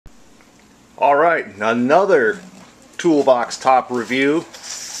Alright, another toolbox top review.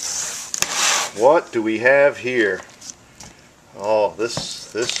 What do we have here? Oh,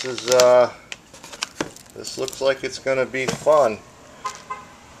 this looks like it's gonna be fun.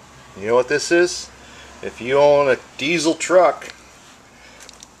 You know what this is? If you own a diesel truck,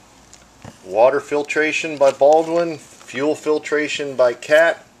 water filtration by Baldwin, fuel filtration by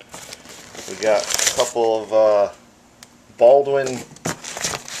Cat. We got a couple of Baldwin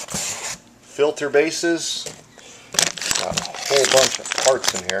filter bases. Got a whole bunch of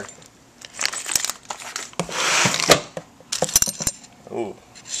parts in here. Ooh,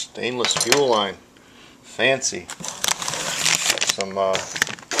 stainless fuel line. Fancy. Got some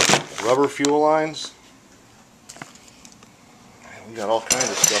rubber fuel lines. We got all kinds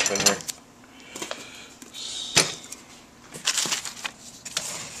of stuff in here.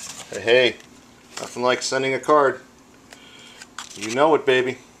 Hey, nothing like sending a card. You know it,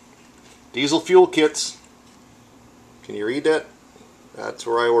 baby. Diesel fuel kits. Can you read that? That's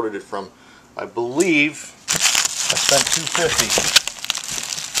where I ordered it from. I believe I spent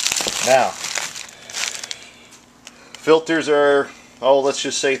 $2.50. Now, filters are, oh, let's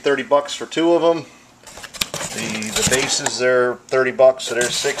just say 30 bucks for two of them. The bases are 30 bucks, so they're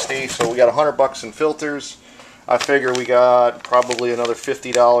 60. So we got 100 bucks in filters. I figure we got probably another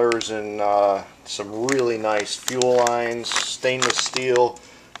 $50 in some really nice fuel lines, stainless steel,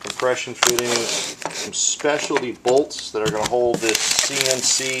 compression fittings, some specialty bolts that are going to hold this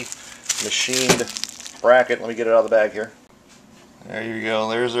CNC machined bracket. Let me get it out of the bag here. There you go.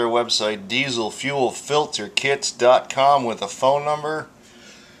 There's our website, dieselfuelfilterkits.com, with a phone number.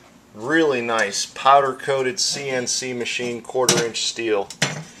 Really nice powder coated CNC machine 1/4 inch steel.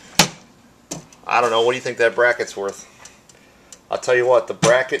 I don't know, what do you think that bracket's worth? I'll tell you what, the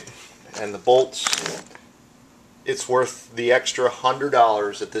bracket and the bolts, it's worth the extra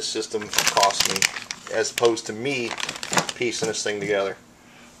 $100 that this system cost me, as opposed to me piecing this thing together.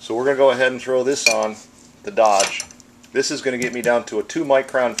 So we're going to go ahead and throw this on the Dodge. This is going to get me down to a 2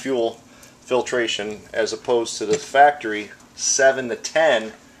 micron fuel filtration, as opposed to the factory 7 to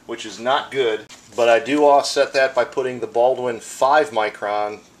 10, which is not good. But I do offset that by putting the Baldwin 5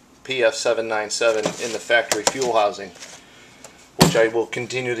 micron PF797 in the factory fuel housing, which I will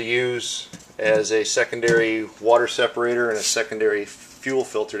continue to use as a secondary water separator and a secondary fuel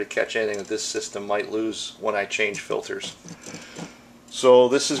filter to catch anything that this system might lose when I change filters. So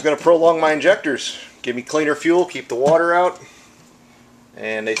this is going to prolong my injectors, give me cleaner fuel, keep the water out,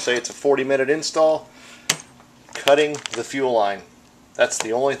 and they say it's a 40-minute install. Cutting the fuel line, that's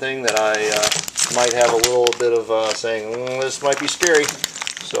the only thing that I might have a little bit of saying, this might be scary.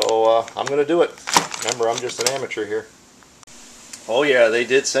 So I'm going to do it. Remember, I'm just an amateur here. Oh yeah, they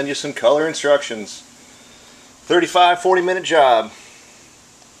did send you some color instructions. 35-40-minute job.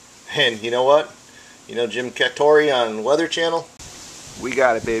 And you know what? You know Jim Cactori on Weather Channel? We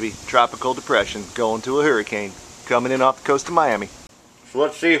got it, baby. Tropical depression going to a hurricane coming in off the coast of Miami. So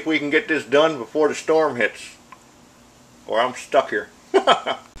let's see if we can get this done before the storm hits, or I'm stuck here.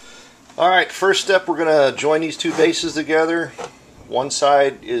 Alright, first step, we're going to join these two bases together. One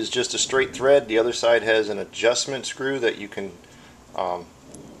side is just a straight thread, the other side has an adjustment screw that you can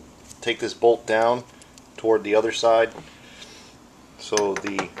take this bolt down toward the other side. So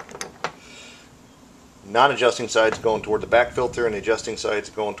the non-adjusting side is going toward the back filter, and the adjusting side is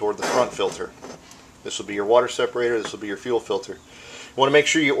going toward the front filter. This will be your water separator, this will be your fuel filter. You want to make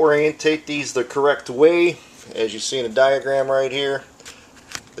sure you orientate these the correct way. As you see in the diagram right here,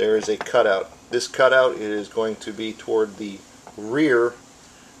 there is a cutout. This cutout is going to be toward the rear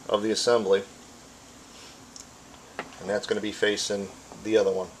of the assembly, and that's going to be facing the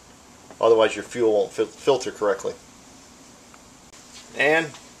other one. Otherwise your fuel won't filter correctly.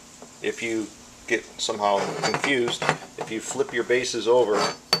 And if you get somehow confused, if you flip your bases over,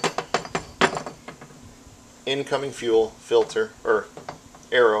 incoming fuel, filter, or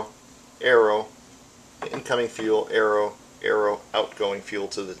arrow, arrow, incoming fuel, arrow, arrow, outgoing fuel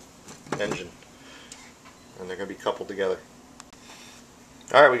to the engine. And they're going to be coupled together.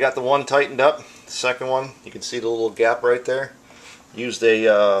 Alright, we got the one tightened up. The second one, you can see the little gap right there. Used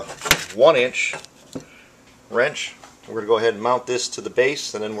a 1-inch wrench. We're going to go ahead and mount this to the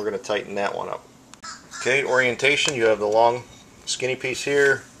base, and then we're going to tighten that one up. Okay, orientation, you have the long skinny piece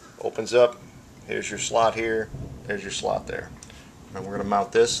here, opens up, here's your slot here, there's your slot there. And we're going to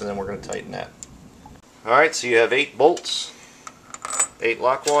mount this, and then we're going to tighten that. Alright, so you have 8 bolts, 8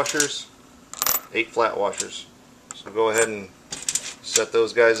 lock washers, 8 flat washers. So go ahead and set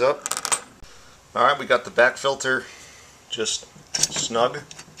those guys up. Alright, we got the back filter just snug,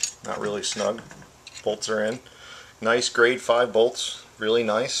 not really snug. Bolts are in. Nice grade 5 bolts, really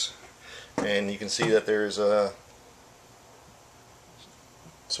nice. and you can see that there's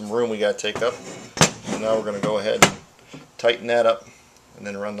some room we got to take up. So now we're going to go ahead and tighten that up and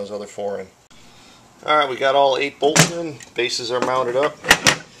then run those other 4 in. Alright, we got all 8 bolts in, bases are mounted up,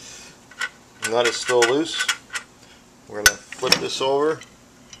 nut is still loose. We're going to flip this over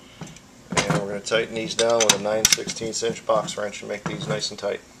and we're going to tighten these down with a 9/16 inch box wrench and make these nice and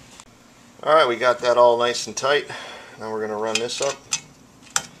tight. Alright, we got that all nice and tight. Now we're going to run this up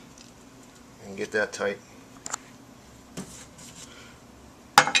and get that tight.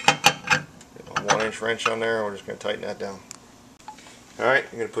 Get a 1-inch wrench on there, and we're just going to tighten that down. Alright,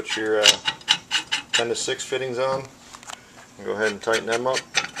 you're going to put your 10/6 fittings on and go ahead and tighten them up.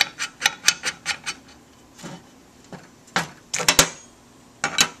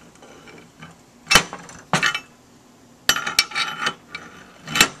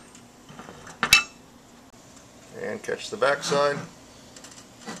 And catch the back side.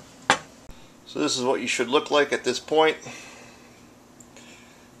 So this is what you should look like at this point.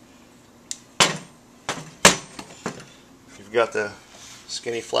 You've got the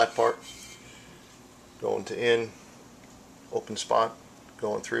skinny flat part going to in, open spot,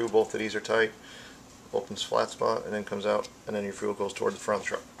 going through, both of these are tight, opens flat spot, and then comes out, and then your fuel goes toward the front of the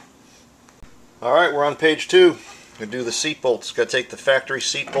truck. Alright, we're on page 2. We're going to do the seat bolts. Got to take the factory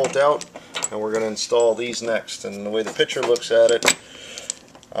seat bolt out, and we're going to install these next. And the way the picture looks at it,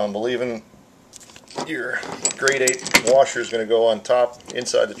 I'm believing your grade 8 washer is going to go on top,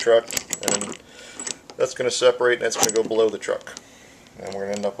 inside the truck, and that's going to separate, and that's going to go below the truck. And we're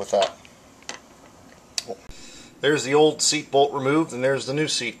going to end up with that. There's the old seat bolt removed, and there's the new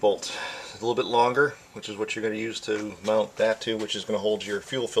seat bolt. It's a little bit longer, which is what you're going to use to mount that to, which is going to hold your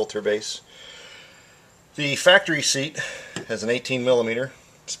fuel filter base. The factory seat has an 18mm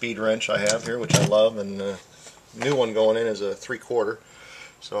speed wrench I have here, which I love, and the new one going in is a 3/4,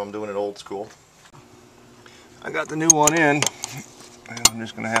 so I'm doing it old school. I got the new one in, and I'm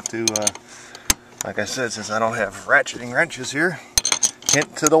just going to have to, like I said, since I don't have ratcheting wrenches here,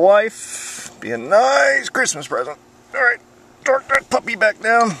 hint to the wife, be a nice Christmas present. Alright, torque that puppy back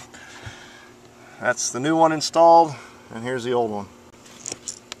down. That's the new one installed, and here's the old one.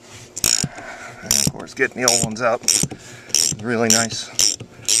 And of course, getting the old ones out is really nice.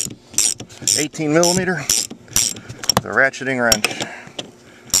 18mm, the ratcheting wrench.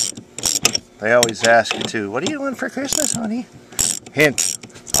 They always ask you too, what do you want for Christmas, honey? Hint,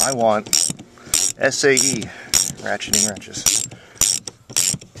 I want SAE ratcheting wrenches.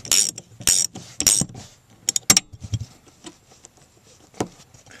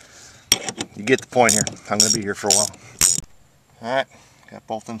 You get the point here. I'm going to be here for a while. Alright, got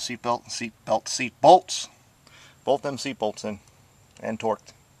both them seat bolts, both them seat bolts in and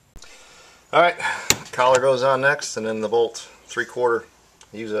torqued. Alright, collar goes on next, and then the bolt 3/4.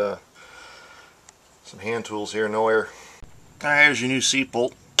 Use some hand tools here, no air. Alright, here's your new seat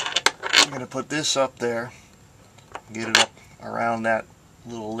bolt. I'm going to put this up there, get it up around that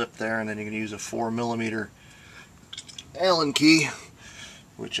little lip there, and then you're going to use a 4mm Allen key,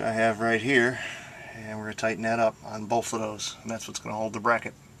 which I have right here, and we're going to tighten that up on both of those, and that's what's going to hold the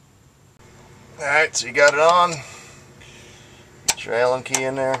bracket. Alright, so you got it on. Get your Allen key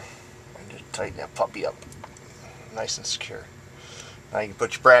in there, and just tighten that puppy up nice and secure. Now you can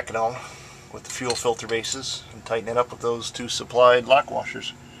put your bracket on with the fuel filter bases and tighten it up with those 2 supplied lock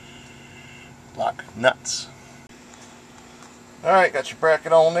washers. Lock nuts. Alright, got your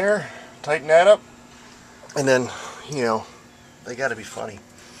bracket on there. Tighten that up. And then, you know, they gotta be funny.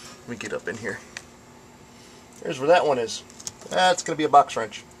 Let me get up in here. Here's where that one is. That's gonna be a box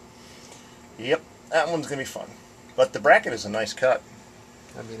wrench. Yep, that one's gonna be fun. But the bracket is a nice cut.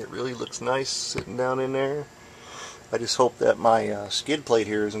 I mean, it really looks nice sitting down in there. I just hope that my skid plate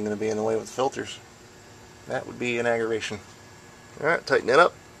here isn't going to be in the way with the filters. That would be an aggravation. Alright, tighten it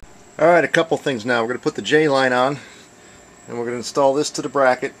up. Alright, a couple things now. We're going to put the J-line on, and we're going to install this to the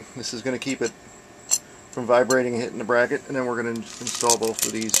bracket. This is going to keep it from vibrating and hitting the bracket, and then we're going to install both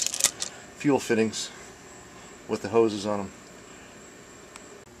of these fuel fittings with the hoses on them.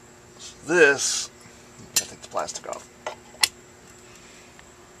 So this, I take the plastic off.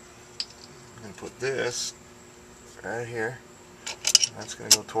 I'm going to put this right here. That's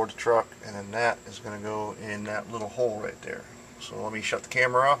going to go toward the truck, and then that is going to go in that little hole right there. So let me shut the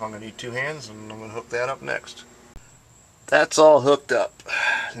camera off. I'm going to need 2 hands, and I'm going to hook that up next. That's all hooked up.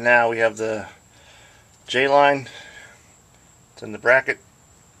 Now we have the J-line. It's in the bracket.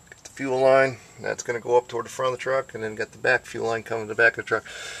 Got the fuel line. That's going to go up toward the front of the truck, and then got the back fuel line coming to the back of the truck.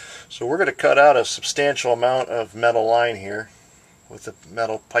 So we're going to cut out a substantial amount of metal line here with a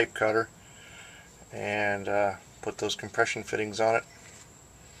metal pipe cutter, and put those compression fittings on it.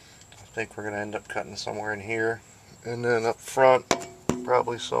 I think we're going to end up cutting somewhere in here. And then up front,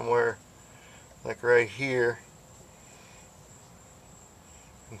 probably somewhere like right here.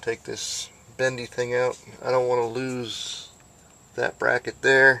 And take this bendy thing out. I don't want to lose that bracket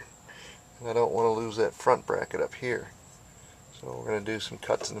there. And I don't want to lose that front bracket up here. So we're going to do some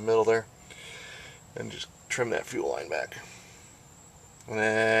cuts in the middle there. And just trim that fuel line back. And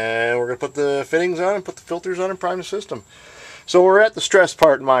then we're going to put the fittings on and put the filters on and prime the system. So we're at the stress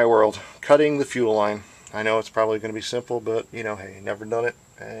part in my world, cutting the fuel line. I know it's probably going to be simple, but you know, hey, never done it,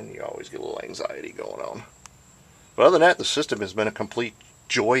 and you always get a little anxiety going on. But other than that, the system has been a complete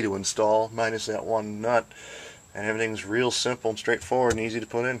joy to install, minus that one nut, and everything's real simple and straightforward and easy to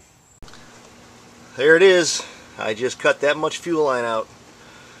put in. There it is. I just cut that much fuel line out.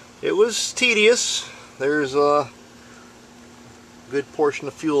 It was tedious. There's a good portion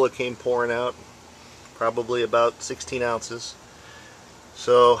of fuel that came pouring out, probably about 16 ounces.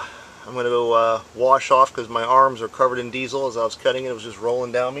 So I'm going to go wash off because my arms are covered in diesel. As I was cutting it, it was just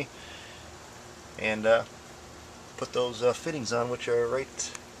rolling down me. And put those fittings on, which are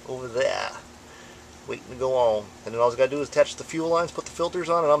right over there, waiting to go on. And then all I got to do is attach the fuel lines, put the filters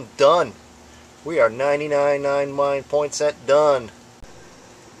on, and I'm done. We are 99.9% done.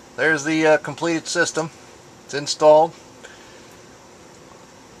 There's the completed system. It's installed.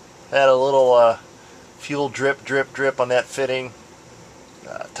 Had a little fuel drip on that fitting.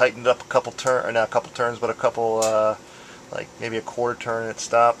 Tightened up a couple turns, not a couple turns, but a couple, like maybe a quarter turn, and it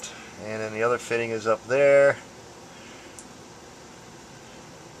stopped. And then the other fitting is up there.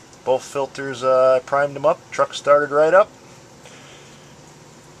 Both filters, I primed them up. Truck started right up.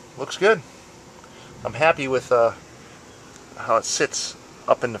 Looks good. I'm happy with how it sits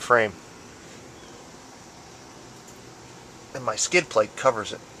up in the frame. And my skid plate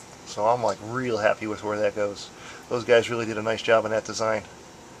covers it. So I'm like real happy with where that goes. Those guys really did a nice job on that design.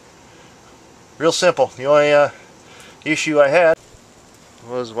 Real simple. The only issue I had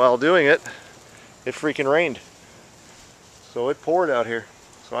was while doing it, it freaking rained. So it poured out here.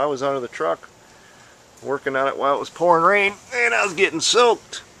 So I was under the truck working on it while it was pouring rain, and I was getting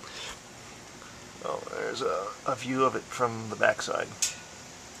soaked. Oh, there's a view of it from the backside.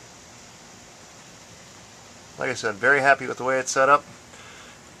 Like I said, very happy with the way it's set up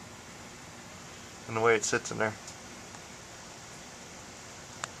and the way it sits in there.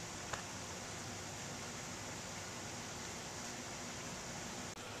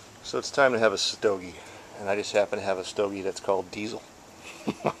 So it's time to have a stogie, and I just happen to have a stogie that's called Diesel.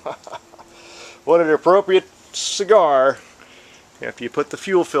 What an appropriate cigar after you put the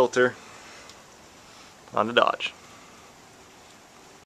fuel filter on the Dodge.